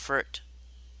effort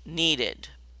needed.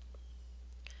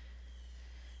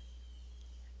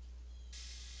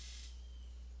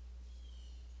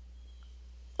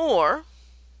 Or,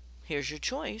 here's your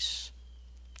choice.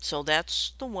 So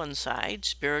that's the one side,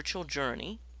 spiritual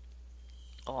journey.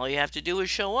 All you have to do is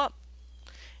show up.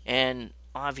 And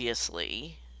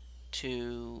obviously,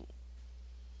 to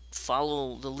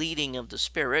follow the leading of the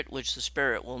Spirit, which the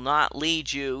Spirit will not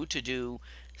lead you to do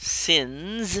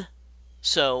sins.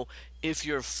 So if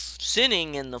you're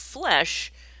sinning in the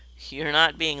flesh, you're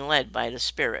not being led by the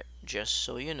Spirit, just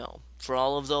so you know. For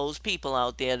all of those people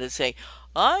out there that say,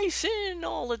 I sin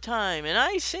all the time and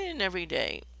I sin every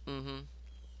day.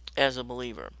 As a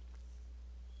believer.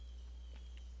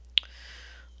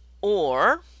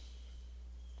 Or,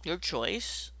 your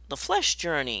choice, the flesh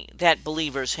journey that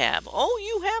believers have. Oh,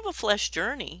 you have a flesh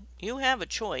journey. You have a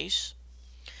choice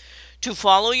to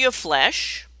follow your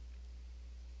flesh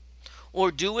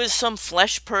or do as some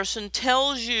flesh person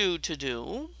tells you to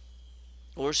do,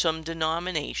 or some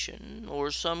denomination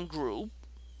or some group.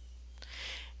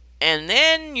 And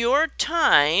then your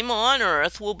time on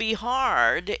earth will be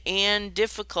hard and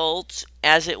difficult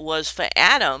as it was for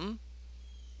Adam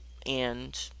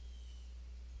and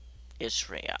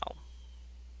Israel.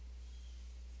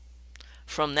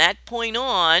 From that point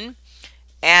on,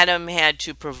 Adam had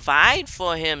to provide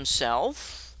for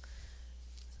himself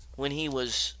when he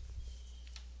was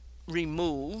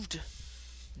removed,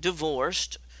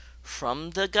 divorced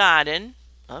from the Garden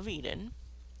of Eden,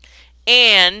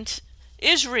 and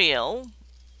Israel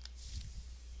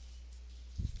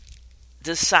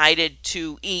decided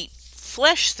to eat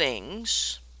flesh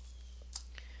things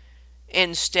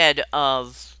instead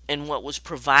of in what was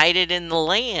provided in the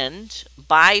land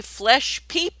by flesh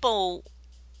people,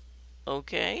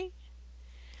 okay?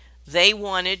 They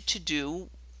wanted to do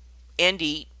and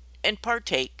eat and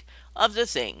partake of the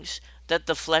things that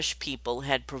the flesh people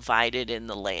had provided in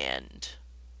the land.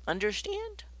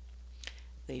 Understand?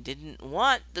 They didn't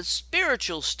want the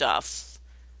spiritual stuff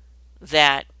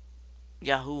that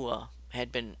Yahuwah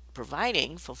had been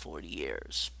providing for 40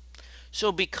 years.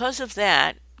 So because of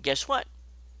that, guess what?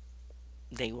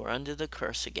 They were under the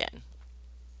curse again.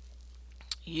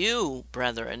 You,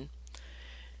 brethren,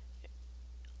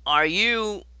 are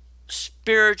you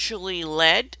spiritually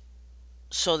led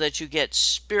so that you get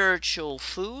spiritual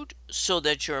food, so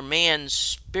that your man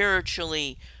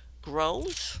spiritually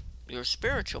grows? You're a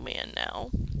spiritual man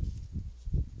now.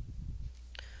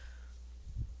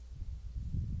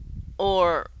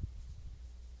 Or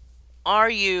are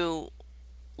you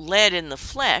led in the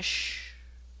flesh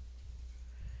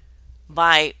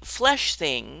by flesh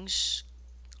things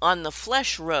on the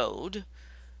flesh road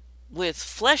with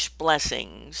flesh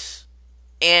blessings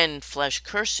and flesh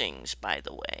cursings, by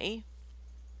the way,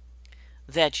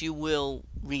 that you will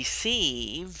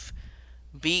receive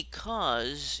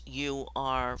because you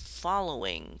are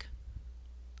following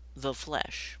the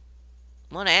flesh?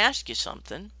 I want to ask you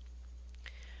something.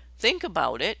 Think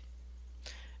about it.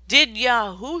 Did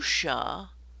Yahusha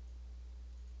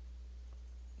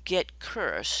get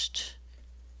cursed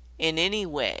in any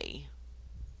way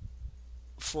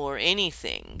for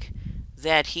anything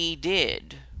that he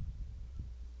did?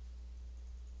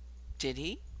 Did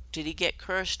he? Did he get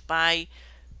cursed by,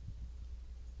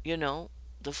 the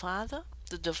Father?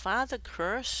 Did the Father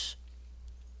curse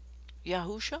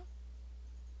Yahusha?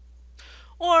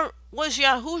 Or was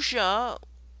Yahusha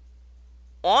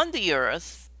on the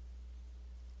earth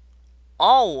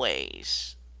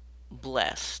always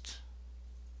blessed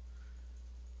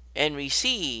and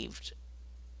received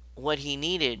what he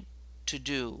needed to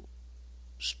do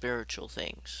spiritual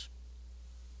things?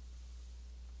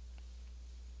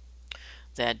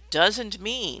 That doesn't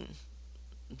mean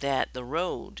that the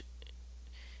road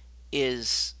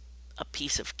is a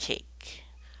piece of cake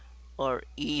or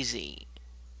easy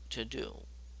to do.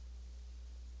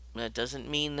 That doesn't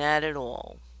mean that at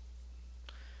all.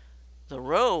 The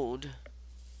road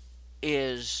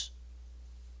has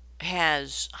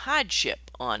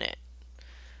hardship on it,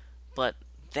 but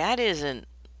that isn't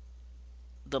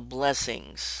the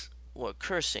blessings or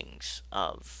cursings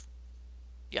of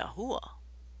Yahuwah.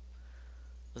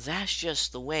 That's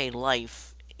just the way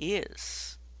life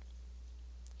is.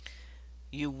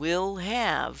 You will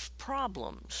have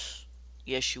problems.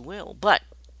 Yes, you will. But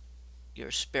your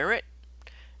spirit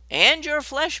and your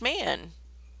flesh man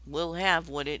will have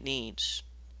what it needs.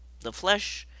 The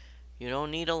flesh, you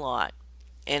don't need a lot.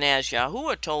 And as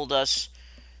Yahuwah told us,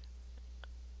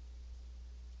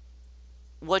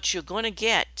 what you're going to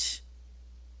get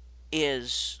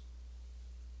is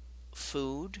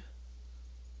food,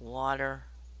 water,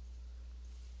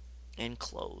 and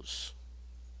clothes.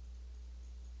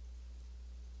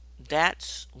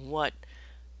 That's what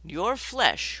your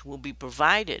flesh will be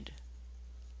provided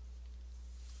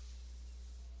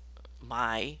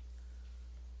by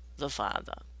the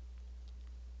Father.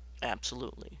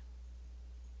 Absolutely.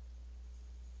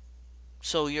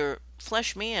 So your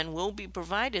flesh man will be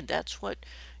provided. That's what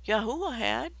Yahuwah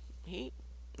had. He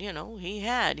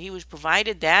was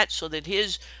provided that so that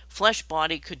his flesh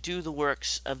body could do the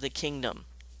works of the kingdom.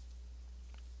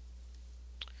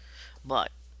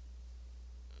 But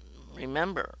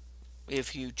remember,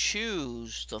 if you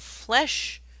choose the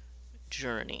flesh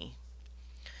journey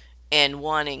and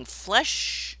wanting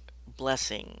flesh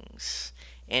blessings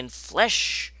and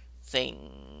flesh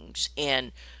things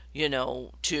and,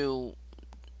 to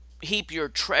heap your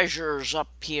treasures up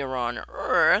here on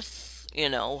earth,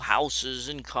 houses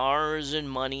and cars and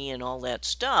money and all that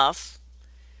stuff,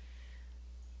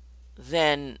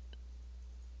 then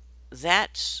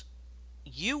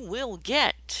you will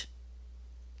get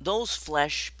those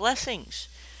flesh blessings.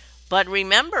 But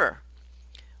remember,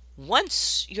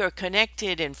 once you're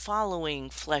connected and following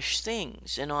flesh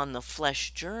things and on the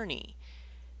flesh journey,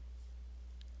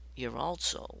 you're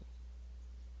also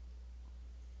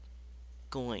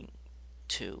going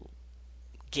to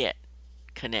get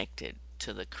connected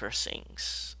to the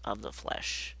cursings of the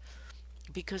flesh.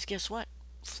 Because guess what?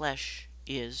 Flesh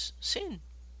is sin.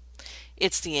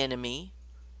 It's the enemy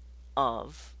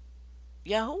of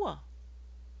Yahuwah.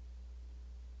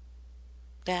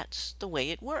 That's the way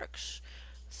it works.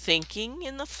 Thinking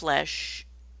in the flesh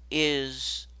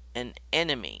is an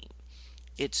enemy.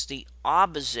 It's the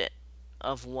opposite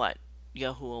of what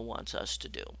Yahuwah wants us to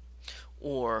do,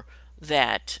 or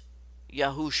that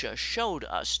Yahusha showed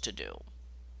us to do.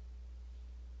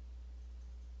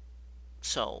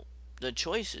 So the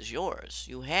choice is yours.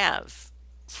 You have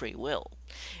free will,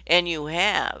 and you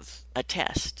have a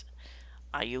test.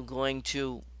 Are you going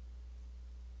to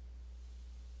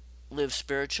live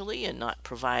spiritually and not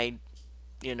provide,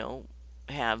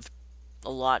 have a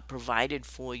lot provided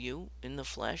for you in the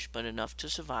flesh, but enough to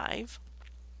survive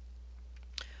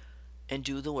and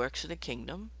do the works of the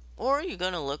kingdom? Or are you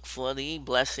going to look for the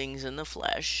blessings in the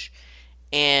flesh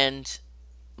and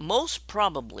most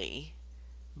probably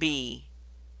be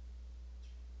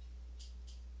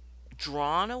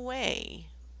drawn away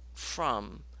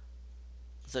from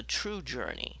the true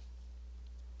journey?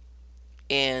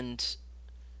 And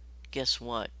guess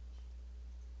what?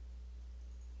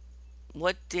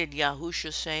 What did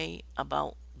Yahusha say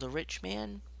about the rich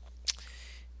man?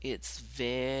 It's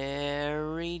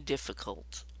very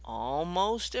difficult,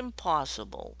 almost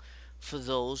impossible, for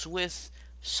those with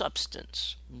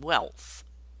substance, wealth,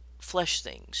 flesh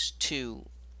things to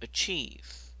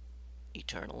achieve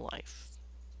eternal life.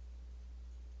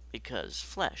 Because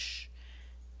flesh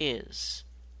is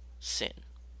sin.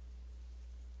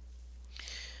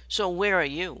 So where are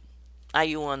you? Are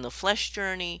you on the flesh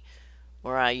journey,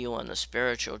 or are you on the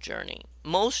spiritual journey?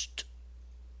 Most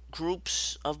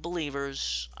groups of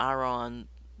believers are on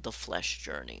the flesh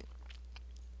journey.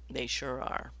 They sure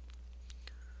are.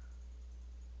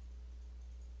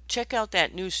 Check out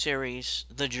that new series,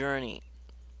 The Journey,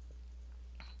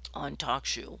 on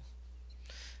TalkShoe.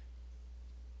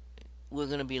 We're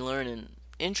going to be learning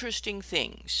interesting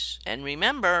things. And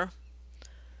remember,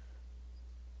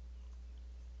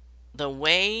 the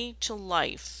way to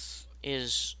life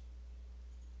is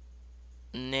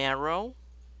narrow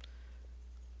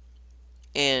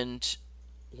and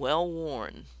well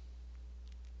worn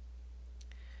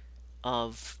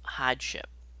of hardship.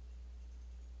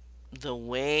 The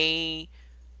way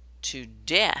to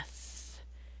death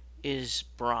is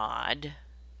broad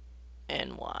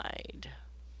and wide.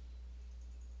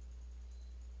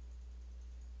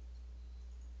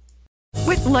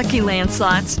 With Lucky Land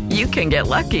Slots, you can get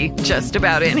lucky just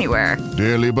about anywhere.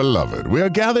 Dearly beloved, we are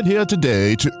gathered here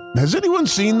today to... Has anyone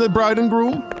seen the bride and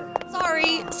groom?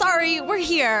 Sorry, we're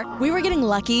here. We were getting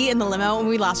lucky in the limo and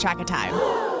we lost track of time.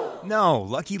 No,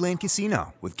 Lucky Land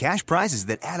Casino, with cash prizes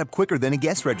that add up quicker than a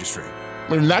guest registry.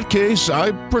 In that case,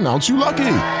 I pronounce you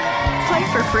lucky.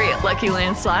 Play for free at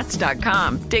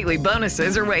LuckyLandSlots.com. Daily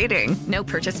bonuses are waiting. No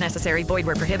purchase necessary. Void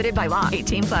where prohibited by law.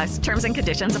 18+. Terms and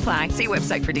conditions apply. See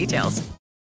website for details.